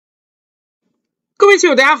各位棋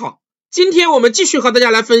友大家好，今天我们继续和大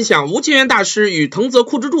家来分享吴清源大师与藤泽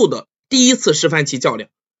库之助的第一次十番棋较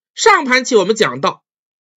量。上盘棋我们讲到，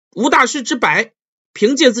吴大师之白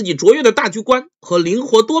凭借自己卓越的大局观和灵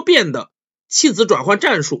活多变的弃子转换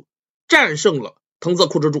战术，战胜了藤泽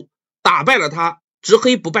库之助，打败了他执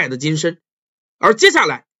黑不败的金身。而接下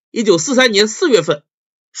来1943年4月份，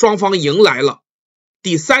双方迎来了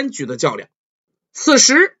第3局的较量。此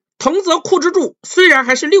时藤泽库之助虽然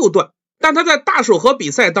还是6段，但他在大手和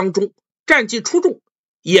比赛当中战绩出众，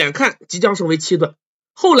眼看即将升为7段。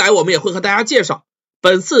后来我们也会和大家介绍，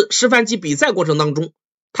本次十番棋比赛过程当中，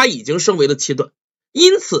他已经升为了7段，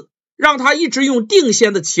因此让他一直用定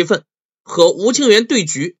先的棋份和吴清源对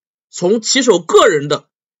局，从棋手个人的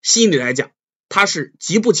心理来讲，他是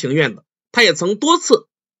极不情愿的。他也曾多次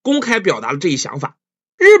公开表达了这一想法。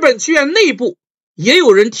日本棋院内部也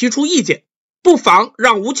有人提出意见，不妨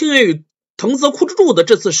让吴清源与藤泽库之助的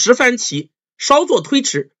这次十番棋稍作推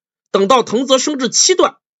迟，等到藤泽升至7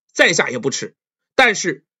段再下也不迟。但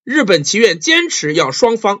是日本棋院坚持要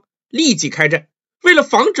双方立即开战，为了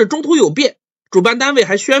防止中途有变，主办单位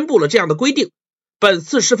还宣布了这样的规定：本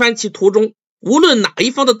次十番棋途中，无论哪一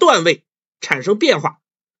方的段位产生变化，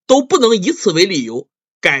都不能以此为理由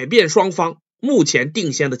改变双方目前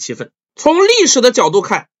定先的棋份。从历史的角度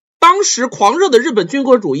看，当时狂热的日本军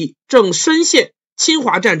国主义正深陷侵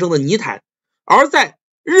华战争的泥潭，而在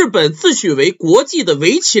日本自诩为国际的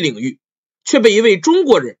围棋领域，却被一位中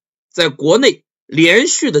国人在国内连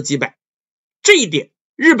续的击败。这一点，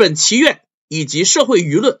日本棋院以及社会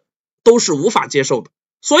舆论都是无法接受的。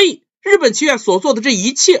所以日本棋院所做的这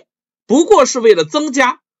一切，不过是为了增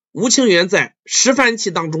加吴清源在十番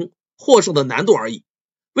棋当中获胜的难度而已。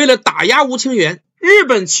为了打压吴清源，日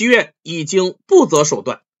本棋院已经不择手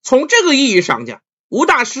段。从这个意义上讲，吴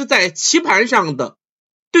大师在棋盘上的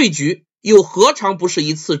对局又何尝不是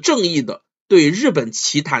一次正义的对日本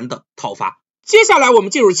棋坛的讨伐。接下来我们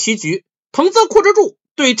进入棋局，藤泽库之助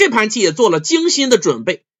对这盘棋也做了精心的准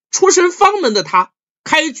备。出身方门的他，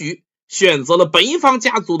开局选择了本因坊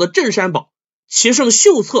家族的镇山宝棋圣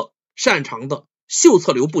秀策擅长的秀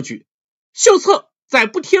策流布局。秀策在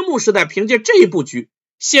不贴目时代凭借这一布局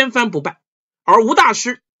先翻不败，而吴大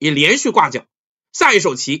师也连续挂角。下一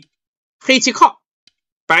手棋，黑棋靠，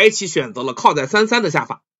白棋选择了靠在3-3的下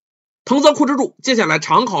法。藤泽库之助接下来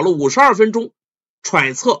长考了52分钟，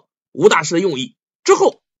揣测吴大师的用意之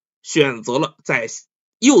后，选择了在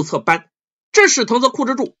右侧扳，这是藤泽库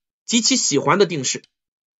之助极其喜欢的定式。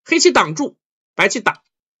黑棋挡住，白棋打，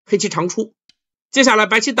黑棋长出。接下来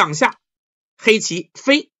白棋挡下，黑棋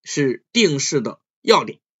飞是定式的要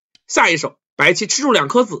点。下一手，白棋吃住2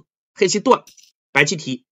颗子，黑棋断，白棋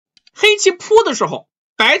提。黑棋扑的时候，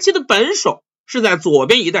白棋的本手是在左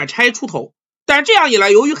边一带拆出头，但这样一来，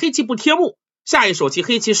由于黑棋不贴目，下一手棋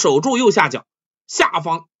黑棋守住右下角，下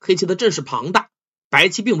方黑棋的阵势庞大，白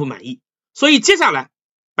棋并不满意，所以接下来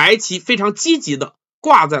白棋非常积极的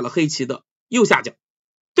挂在了黑棋的右下角。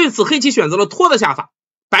对此黑棋选择了拖的下法，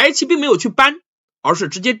白棋并没有去扳，而是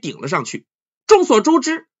直接顶了上去。众所周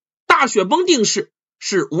知，大雪崩定式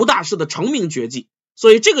是吴大师的成名绝技，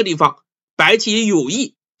所以这个地方白棋也有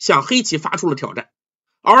意向黑棋发出了挑战。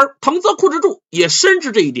而藤泽库之助也深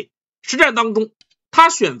知这一点，实战当中他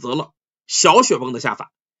选择了小雪崩的下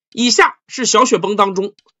法。以下是小雪崩当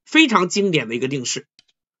中非常经典的一个定式：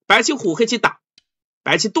白棋虎，黑棋打，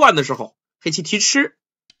白棋断的时候黑棋提吃，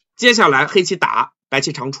接下来黑棋打，白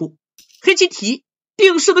棋长出，黑棋提。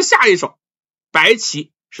定式的下一手，白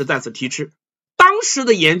棋是再次提吃。当时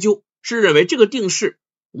的研究是认为这个定式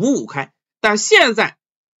5-5开，但现在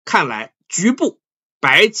看来局部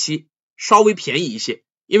白棋稍微便宜一些，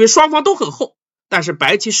因为双方都很厚，但是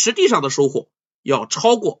白棋实际上的收获要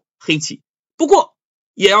超过黑棋。不过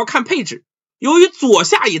也要看配置，由于左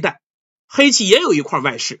下一带黑棋也有一块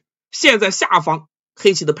外势，现在下方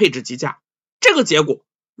黑棋的配置极佳，这个结果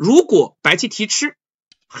如果白棋提吃，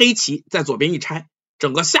黑棋在左边一拆，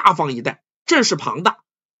整个下方一带阵势庞大，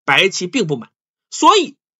白棋并不满。所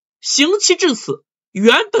以行棋至此，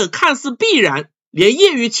原本看似必然连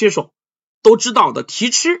业余棋手都知道的提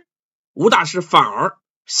吃，吴大师反而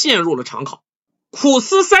陷入了长考。苦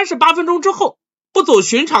思38分钟之后，不走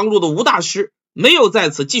寻常路的吴大师没有在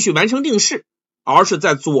此继续完成定式，而是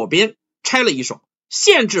在左边拆了一手，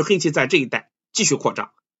限制黑棋在这一带继续扩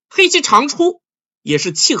张。黑棋长出也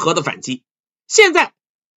是契合的反击。现在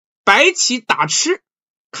白棋打吃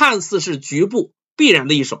看似是局部必然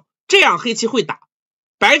的一手，这样黑棋会打。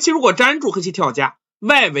白棋如果粘住，黑棋跳家，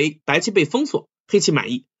外围白棋被封锁，黑棋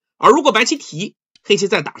满意。而如果白棋提，黑棋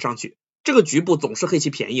再打上去，这个局部总是黑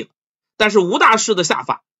棋便宜了。但是吴大师的下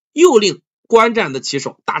法又令观战的棋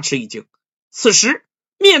手大吃一惊。此时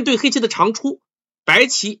面对黑棋的长出，白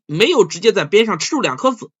棋没有直接在边上吃住2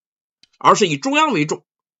颗子，而是以中央为重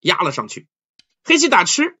压了上去。黑棋打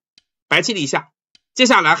吃，白棋立下，接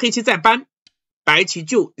下来黑棋再扳，白棋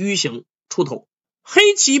就迂形出头。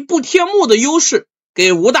黑棋不贴目的优势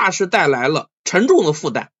给吴大师带来了沉重的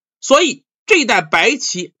负担，所以这一代白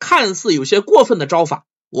棋看似有些过分的招法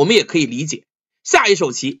我们也可以理解。下一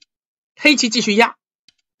手棋，黑棋继续压，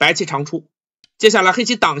白棋长出，接下来黑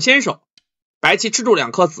棋挡先手，白棋吃住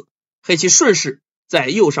2颗子，黑棋顺势在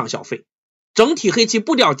右上小飞。整体黑棋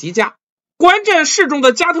步调极佳。观战室中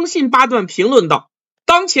的加藤信八段评论道，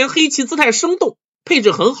当前黑棋姿态生动，配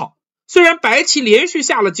置很好，虽然白棋连续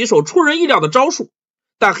下了几手出人意料的招数，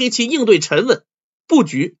但黑棋应对沉稳，布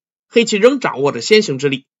局黑棋仍掌握着先行之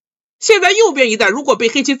力。现在右边一带如果被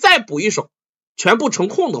黑棋再补一手，全部成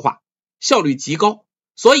空的话，效率极高，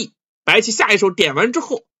所以白棋下一手点完之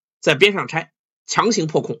后在边上拆，强行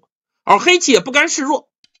破空，而黑棋也不甘示弱，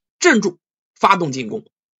镇住发动进攻。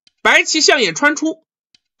白棋象眼穿出，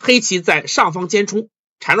黑棋在上方尖冲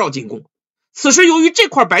缠绕进攻。此时由于这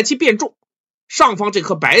块白棋变重，上方这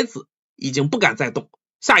颗白子已经不敢再动。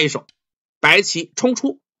下一手白棋冲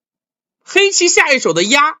出，黑棋下一手的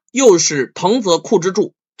压又是藤泽库之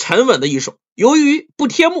助沉稳的一手，由于不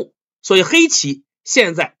贴目，所以黑棋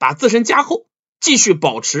现在把自身加厚，继续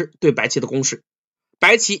保持对白棋的攻势。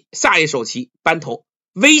白棋下一手棋扳头，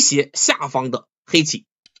威胁下方的黑棋。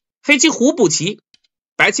黑棋胡补棋，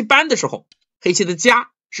白棋扳的时候，黑棋的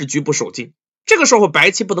家是局部手进，这个时候白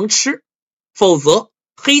棋不能吃，否则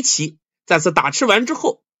黑棋再次打吃完之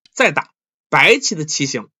后再打，白棋的棋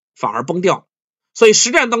形反而崩掉了。所以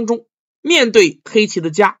实战当中，面对黑棋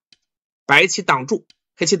的家，白棋挡住，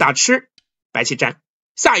黑棋打吃，白棋粘。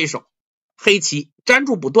下一手黑棋粘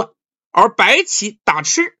住不断，而白棋打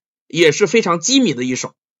吃也是非常机敏的一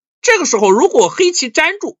手。这个时候如果黑棋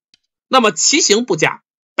粘住，那么棋形不佳，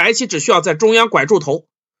白棋只需要在中央拐住头，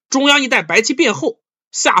中央一带白棋变厚，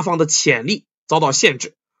下方的潜力遭到限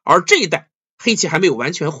制，而这一带黑棋还没有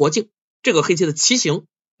完全活境，这个黑棋的棋形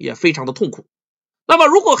也非常的痛苦。那么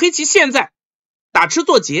如果黑棋现在打吃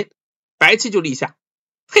做劫，白棋就立下，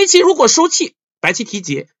黑棋如果收气，白棋提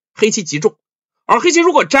劫，黑棋击中，而黑棋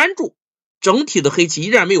如果粘住，整体的黑棋依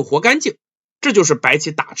然没有活干净，这就是白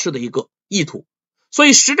棋打吃的一个意图。所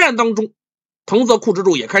以实战当中，藤泽库之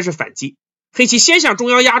助也开始反击，黑棋先向中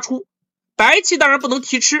央压出，白棋当然不能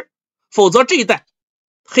提吃，否则这一带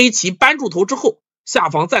黑棋扳住头之后，下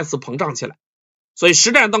方再次膨胀起来。所以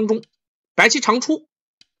实战当中，白棋长出，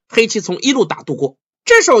黑棋从一路打渡过。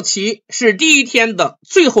这手棋是第一天的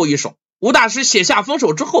最后一手，吴大师写下封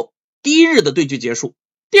手之后，第一日的对局结束。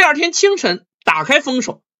第二天清晨打开封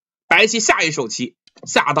手，白棋下一手棋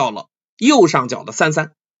下到了右上角的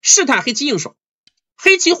3-3，试探黑棋应手，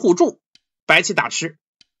黑棋虎住，白棋打吃，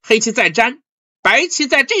黑棋再粘，白棋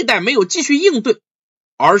在这一带没有继续应对，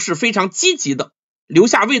而是非常积极的留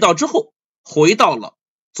下味道之后，回到了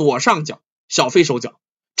左上角小飞手脚。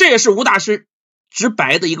这也是吴大师直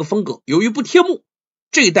白的一个风格。由于不贴目，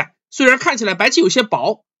这一带虽然看起来白棋有些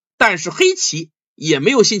薄，但是黑棋也没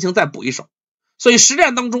有心情再补一手。所以实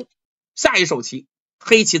战当中，下一手棋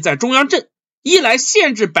黑棋在中央阵，一来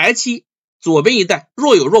限制白棋左边一带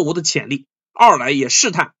若有若无的潜力，二来也试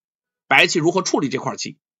探白棋如何处理这块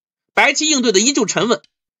棋。白棋应对的依旧沉稳，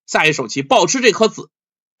下一手棋暴吃这颗子，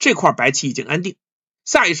这块白棋已经安定。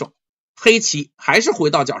下一手黑棋还是回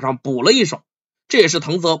到角上补了一手，这也是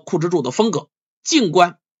藤泽库之助的风格，静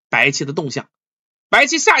观白棋的动向。白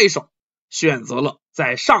棋下一手选择了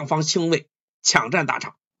在上方清位抢占大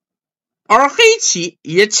场，而黑棋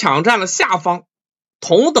也抢占了下方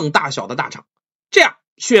同等大小的大场，这样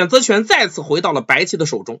选择权再次回到了白棋的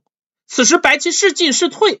手中。此时白棋是进是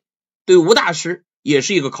退，对吴大师也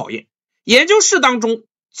是一个考验。研究室当中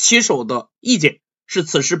棋手的意见是，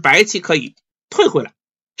此时白棋可以退回来，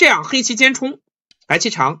这样黑棋尖冲，白棋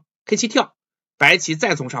长，黑棋跳，白棋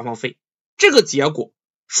再从上方飞，这个结果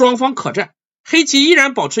双方可战，黑棋依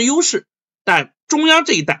然保持优势，但中央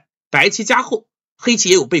这一带白棋加厚，黑棋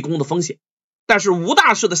也有被攻的风险。但是吴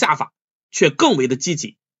大师的下法却更为的积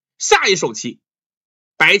极，下一手棋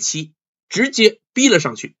白棋直接逼了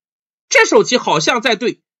上去，这手棋好像在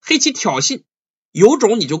对黑棋挑衅，有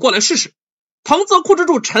种你就过来试试。藤泽库之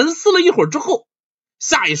助沉思了一会儿之后，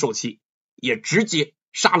下一手棋也直接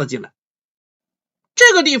杀了进来。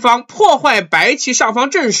这个地方破坏白棋上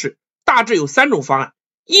方阵势大致有3种方案，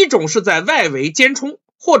一种是在外围尖冲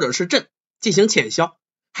或者是阵进行浅消，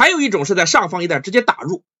还有一种是在上方一带直接打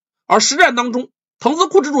入。而实战当中，藤泽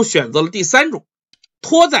库之助选择了第3种，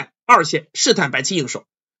拖在2线试探白棋应手，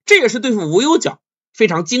这也是对付无忧角非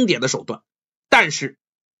常经典的手段。但是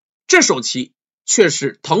这手棋却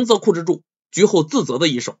是藤泽库之助局后自责的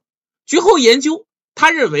一手。局后研究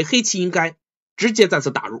他认为黑棋应该直接在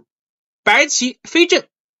此打入，白棋飞阵，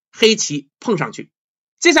黑棋碰上去。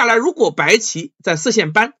接下来如果白棋在四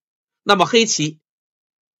线搬，那么黑棋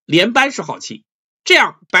连搬是好棋，这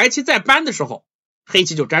样白棋再搬的时候，黑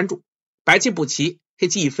棋就粘住，白棋补棋，黑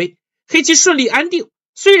棋一飞，黑棋顺利安定。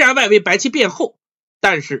虽然外围白棋变厚，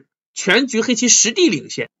但是全局黑棋实地领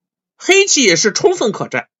先，黑棋也是充分可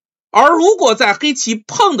战。而如果在黑棋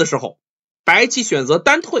碰的时候，白棋选择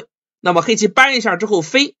单退，那么黑棋搬一下之后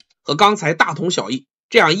飞，和刚才大同小异，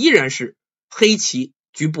这样依然是黑棋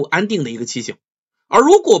局部安定的一个棋形。而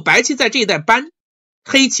如果白棋在这一带搬，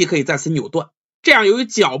黑棋可以在此扭断，这样由于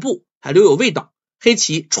脚步还留有味道，黑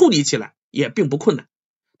棋处理起来也并不困难。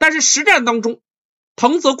但是实战当中，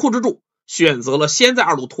藤泽库之助选择了先在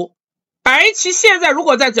二路拖，白棋现在如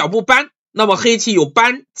果在脚步搬，那么黑棋有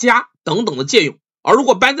搬加等等的借用，而如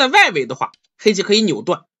果搬在外围的话，黑棋可以扭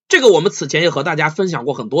断。这个我们此前也和大家分享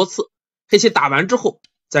过很多次，黑棋打完之后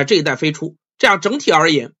在这一带飞出，这样整体而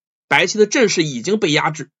言白棋的阵势已经被压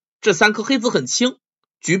制，这三颗黑子很轻，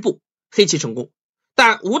局部黑棋成功。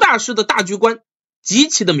但吴大师的大局观极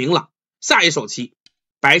其的明朗，下一手棋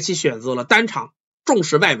白棋选择了单长，重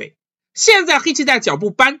视外围。现在黑棋在脚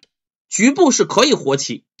步搬，局部是可以活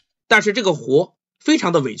棋，但是这个活非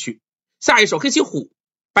常的委屈。下一手黑棋虎，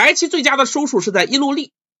白棋最佳的收数是在一路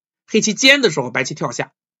立，黑棋尖的时候白棋跳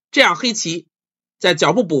下，这样黑棋在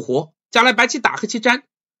脚步补活，将来白棋打黑棋粘，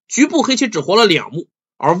局部黑棋只活了2目，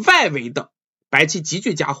而外围的白棋急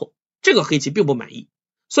剧加厚，这个黑棋并不满意。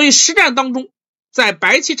所以实战当中，在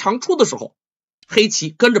白棋长出的时候，黑棋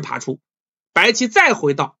跟着爬出，白棋再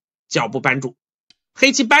回到脚步搬住，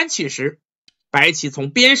黑棋搬起时，白棋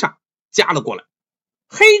从边上加了过来，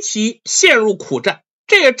黑棋陷入苦战。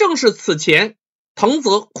这也正是此前藤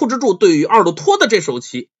泽库之助对于二路拖的这手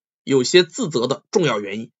棋有些自责的重要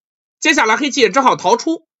原因。接下来黑棋也只好逃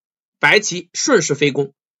出，白棋顺势飞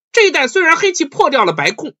攻。这一带虽然黑棋破掉了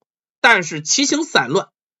白控，但是棋形散乱，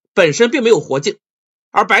本身并没有活境，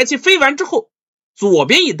而白棋飞完之后，左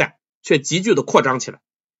边一带却急剧的扩张起来。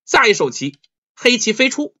下一手棋黑棋飞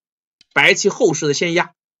出，白棋后势的先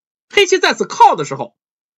压，黑棋在此靠的时候，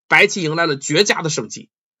白棋迎来了绝佳的胜机。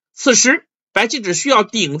此时白棋只需要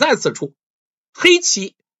顶在此处，黑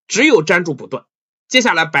棋只有粘住不断。接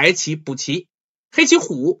下来白棋补棋，黑棋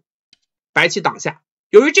虎，白棋挡下。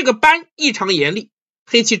由于这个搬异常严厉，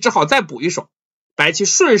黑棋只好再补一手，白棋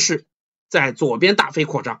顺势在左边大飞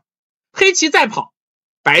扩张，黑棋再跑，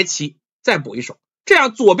白棋再补一手，这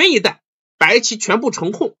样左边一带白棋全部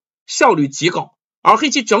成控，效率极高，而黑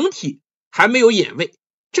棋整体还没有眼位，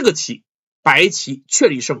这个棋白棋确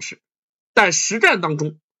立胜势。但实战当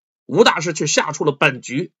中，吴大师却下出了本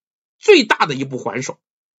局最大的一步还手。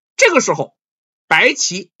这个时候白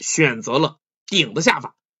棋选择了顶的下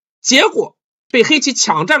法，结果被黑棋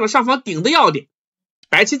抢占了上方顶的要点，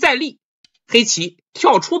白棋再立，黑棋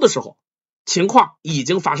跳出的时候，情况已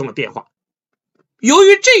经发生了变化。由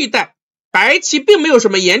于这一带白棋并没有什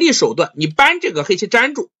么严厉手段，你搬这个黑棋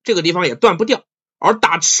粘住，这个地方也断不掉，而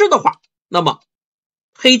打吃的话，那么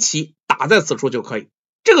黑棋打在此处就可以。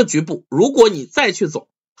这个局部如果你再去走，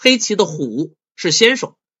黑棋的虎是先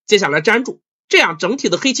手，接下来粘住，这样整体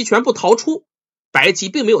的黑棋全部逃出，白棋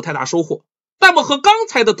并没有太大收获。那么和刚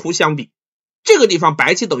才的图相比，这个地方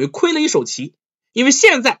白棋等于亏了一手棋，因为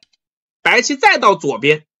现在白棋再到左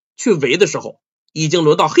边去围的时候，已经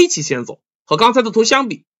轮到黑棋先走，和刚才的图相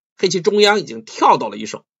比，黑棋中央已经跳到了一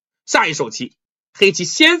手。下一手棋黑棋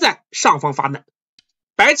先在上方发难，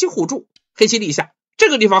白棋虎住，黑棋立下，这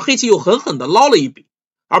个地方黑棋又狠狠的捞了一笔，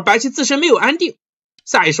而白棋自身没有安定。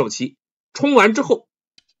下一手棋冲完之后，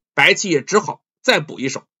白棋也只好再补一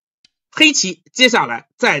手，黑棋接下来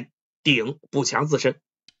再顶补强自身，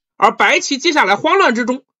而白棋接下来慌乱之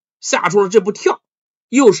中下出了这步跳，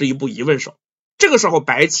又是一步疑问手。这个时候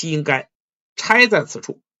白棋应该拆在此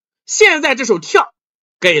处，现在这手跳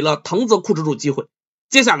给了藤泽库之助机会，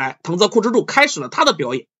接下来藤泽库之助开始了他的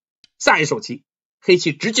表演。下一手棋黑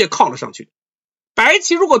棋直接靠了上去，白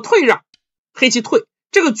棋如果退让，黑棋退，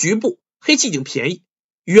这个局部黑棋已经便宜，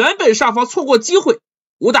原本上方错过机会，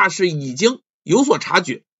吴大师已经有所察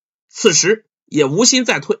觉，此时也无心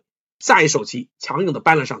再退，下一手棋强硬的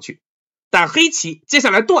搬了上去，但黑棋接下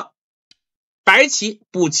来断，白棋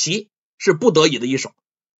补棋是不得已的一手。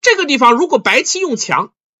这个地方如果白棋用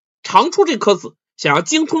强长出这颗子，想要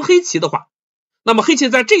精吞黑棋的话，那么黑棋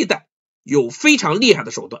在这一带有非常厉害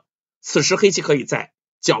的手段，此时黑棋可以在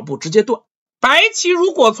脚步直接断，白棋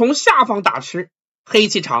如果从下方打吃，黑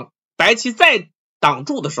棋长，白棋再挡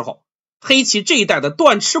住的时候，黑棋这一带的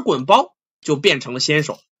断吃滚包就变成了先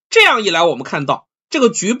手。这样一来，我们看到这个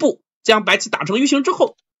局部将白棋打成鱼形之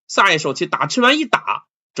后，下一手棋打吃完一打，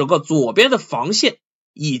整个左边的防线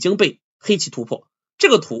已经被黑棋突破，这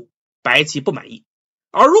个图白棋不满意。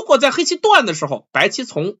而如果在黑棋断的时候，白棋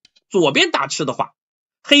从左边打吃的话，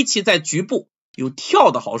黑棋在局部有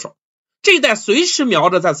跳的好手，这一带随时瞄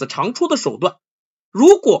着在此长出的手段。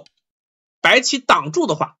如果白棋挡住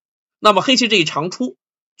的话，那么黑棋这一长出，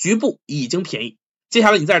局部已经便宜。接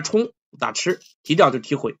下来你再冲打吃，提掉就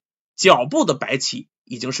提回，脚部的白棋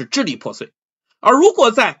已经是支离破碎。而如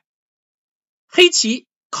果在黑棋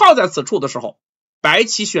靠在此处的时候，白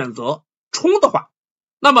棋选择冲的话，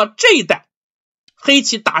那么这一带黑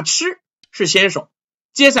棋打吃是先手，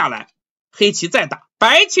接下来黑棋再打，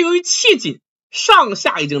白棋由于气紧，上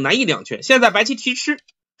下已经难以两全，现在白棋提吃，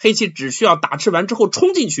黑棋只需要打吃完之后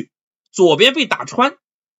冲进去，左边被打穿，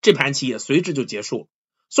这盘棋也随之就结束了。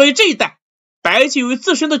所以这一带白棋由于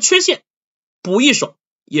自身的缺陷，补一手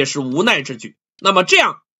也是无奈之举。那么这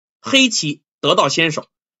样黑棋得到先手，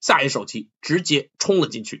下一手棋直接冲了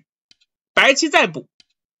进去，白棋再补，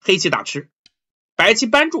黑棋打吃，白棋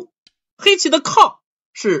扳住，黑棋的靠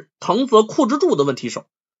是藤泽库之助的问题手，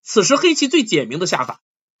此时黑棋最简明的下法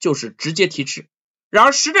就是直接提吃。然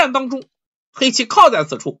而实战当中，黑棋靠在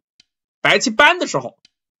此处，白棋扳的时候，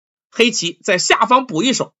黑棋在下方补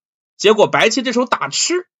一手，结果白棋这手打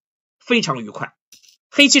吃非常愉快，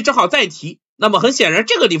黑棋只好再提。那么很显然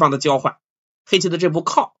这个地方的交换，黑棋的这步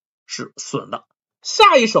靠是损的。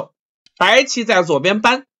下一手白棋在左边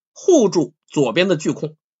扳，护住左边的巨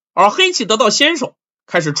空，而黑棋得到先手，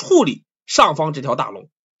开始处理上方这条大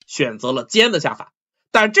龙，选择了尖的下法。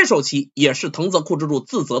但这手棋也是藤泽库之助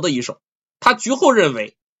自责的一手，他局后认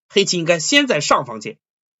为黑棋应该先在上方尖，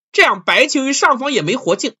这样白棋由于上方也没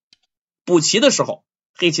活境，补棋的时候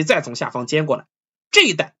黑棋再从下方尖过来，这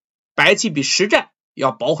一带白棋比实战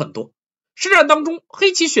要薄很多。实战当中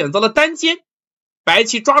黑棋选择了单尖，白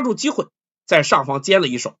棋抓住机会在上方尖了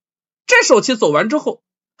一手，这手棋走完之后，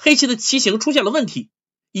黑棋的棋形出现了问题，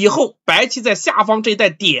以后白棋在下方这一带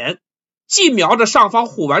点，既瞄着上方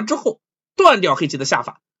虎完之后断掉黑棋的下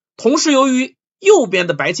法，同时由于右边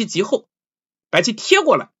的白棋急后，白棋贴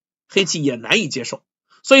过来，黑棋也难以接受，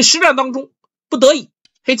所以实战当中不得已，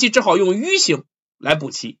黑棋只好用迂形来补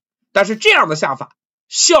棋，但是这样的下法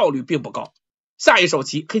效率并不高。下一手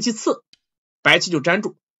棋黑棋刺，白棋就粘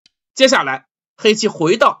住，接下来黑棋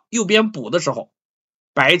回到右边补的时候，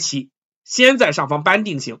白棋先在上方扳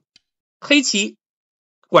定型，黑棋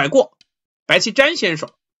拐过，白棋粘先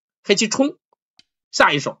手，黑棋冲，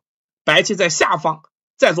下一手白棋在下方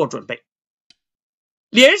再做准备，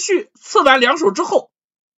连续刺完两手之后，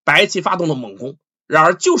白棋发动了猛攻。然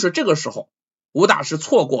而就是这个时候，吴大师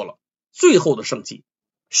错过了最后的胜机。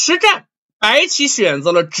实战白棋选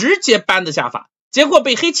择了直接扳的下法，结果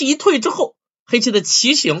被黑棋一退之后，黑棋的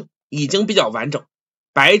棋形已经比较完整，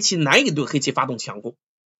白棋难以对黑棋发动强攻。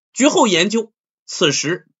局后研究，此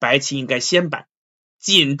时白棋应该先扳，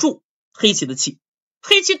紧住黑棋的气，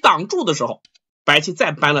黑棋挡住的时候，白棋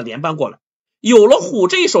再扳了连扳过来。有了虎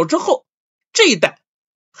这一手之后，这一带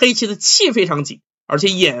黑棋的气非常紧，而且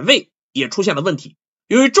眼位也出现了问题。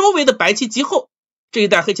由于周围的白棋急后，这一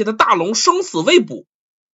带黑棋的大龙生死未卜，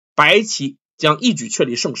白棋将一举确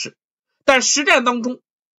立胜势。但实战当中，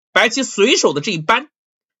白棋随手的这一扳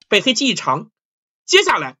被黑棋一长，接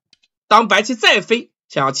下来当白棋再飞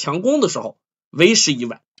想要强攻的时候，为时已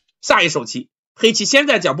晚。下一手棋黑棋先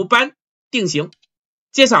在脚步扳定型，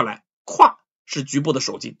接下来跨是局部的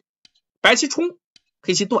手筋，白棋冲，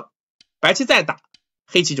黑棋断，白棋再打，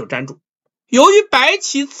黑棋就粘住。由于白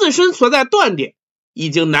棋自身存在断点，已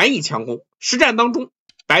经难以强攻，实战当中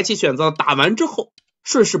白棋选择打完之后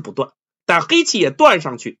顺势补断，但黑棋也断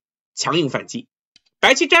上去强硬反击，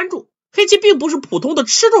白棋粘住，黑棋并不是普通的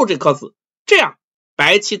吃住这颗子，这样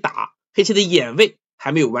白棋打，黑棋的眼位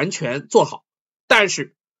还没有完全做好，但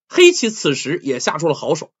是黑棋此时也下出了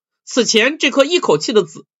好手，此前这颗一口气的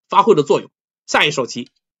子发挥了作用，下一手棋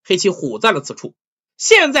黑棋虎在了此处，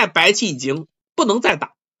现在白棋已经不能再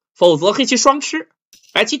打，否则黑棋双吃，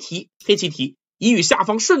白棋提，黑棋提，已与下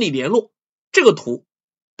方顺利联络，这个图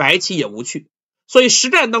白棋也无趣。所以实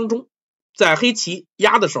战当中，在黑棋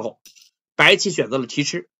压的时候，白棋选择了提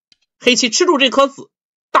吃，黑棋吃住这颗子，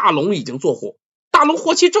大龙已经做活，大龙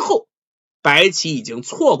活棋之后，白棋已经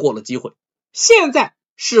错过了机会。现在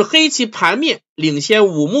是黑棋盘面领先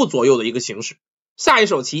5目左右的一个形势。下一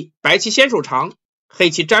手棋白棋先手长，黑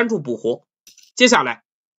棋粘住补活，接下来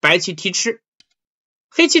白棋提吃，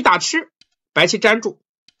黑棋打吃，白棋粘住，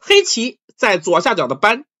黑棋在左下角的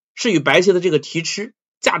扳是与白棋的这个提吃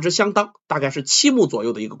价值相当，大概是7目左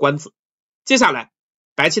右的一个官子。接下来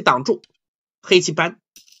白棋挡住，黑棋扳，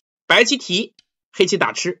白棋提，黑棋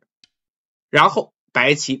打吃，然后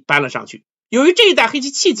白棋扳了上去。由于这一带黑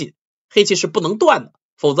棋气紧，黑棋是不能断的，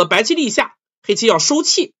否则白棋立下，黑棋要收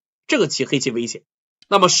气，这个棋黑棋危险。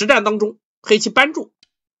那么实战当中，黑棋扳住，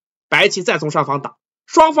白棋再从上方打，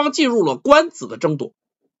双方进入了官子的争夺。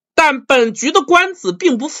但本局的官子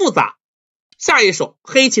并不复杂，下一手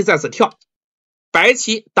黑棋再次跳，白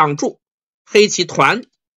棋挡住，黑棋团，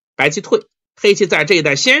白棋退，黑棋在这一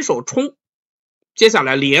带先手冲，接下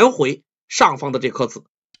来连回上方的这颗子。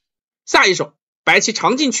下一手白棋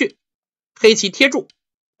长进去，黑棋贴住，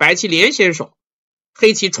白棋连先手，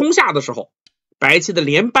黑棋冲下的时候，白棋的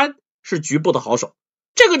连扳是局部的好手。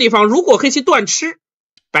这个地方如果黑棋断吃，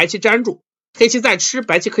白棋粘住，黑棋再吃，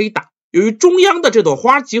白棋可以打。由于中央的这朵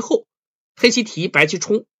花极厚，黑棋提，白棋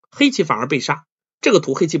冲，黑棋反而被杀，这个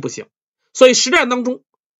图黑棋不行。所以实战当中，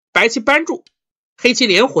白棋扳住，黑棋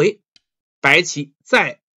连回，白棋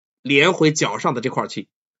再连回脚上的这块棋，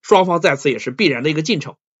双方再次也是必然的一个进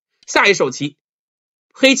程。下一手棋，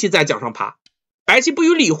黑棋在脚上爬，白棋不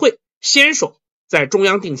予理会，先手在中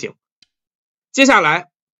央定型。接下来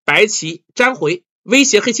白棋粘回，威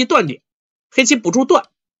胁黑棋断点，黑棋补助断，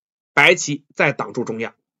白棋再挡住中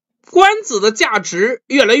央。官子的价值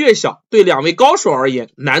越来越小，对两位高手而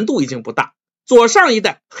言难度已经不大。左上一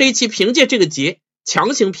带黑棋凭借这个劫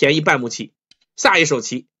强行便宜半目棋。下一手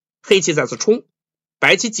棋，黑棋再次冲，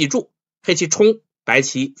白棋挤住，黑棋冲，白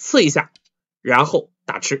棋刺一下，然后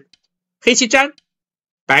打吃，黑棋粘，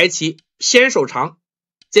白棋先手长，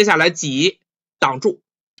接下来挤挡住，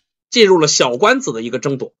进入了小官子的一个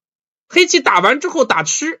争夺。黑棋打完之后打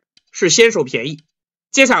吃是先手便宜，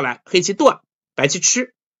接下来黑棋断，白棋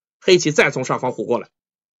吃，黑棋再从上方虎过来。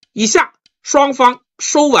以下双方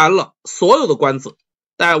收完了所有的官子，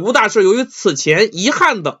但吴大师由于此前遗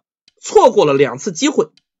憾的错过了2次机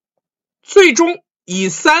会，最终以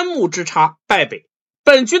3目之差败北。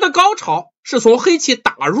本局的高潮是从黑棋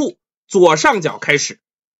打入左上角开始，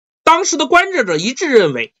当时的观战者一致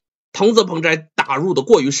认为藤泽鹏斋打入的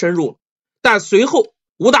过于深入了，但随后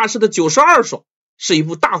吴大师的92手是一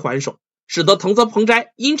步大还手，使得藤泽鹏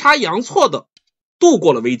斋阴差阳错的度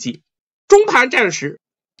过了危机。中盘战时，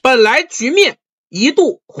本来局面一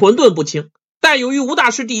度混沌不清，但由于吴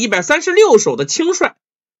大师第136手的轻率，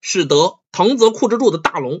使得藤泽库之助的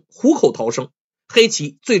大龙虎口逃生，黑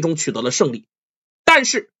棋最终取得了胜利。但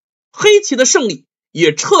是黑棋的胜利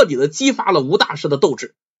也彻底的激发了吴大师的斗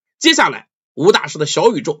志。接下来吴大师的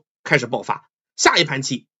小宇宙开始爆发，下一盘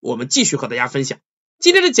棋我们继续和大家分享。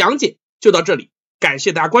今天的讲解就到这里，感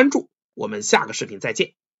谢大家关注，我们下个视频再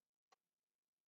见。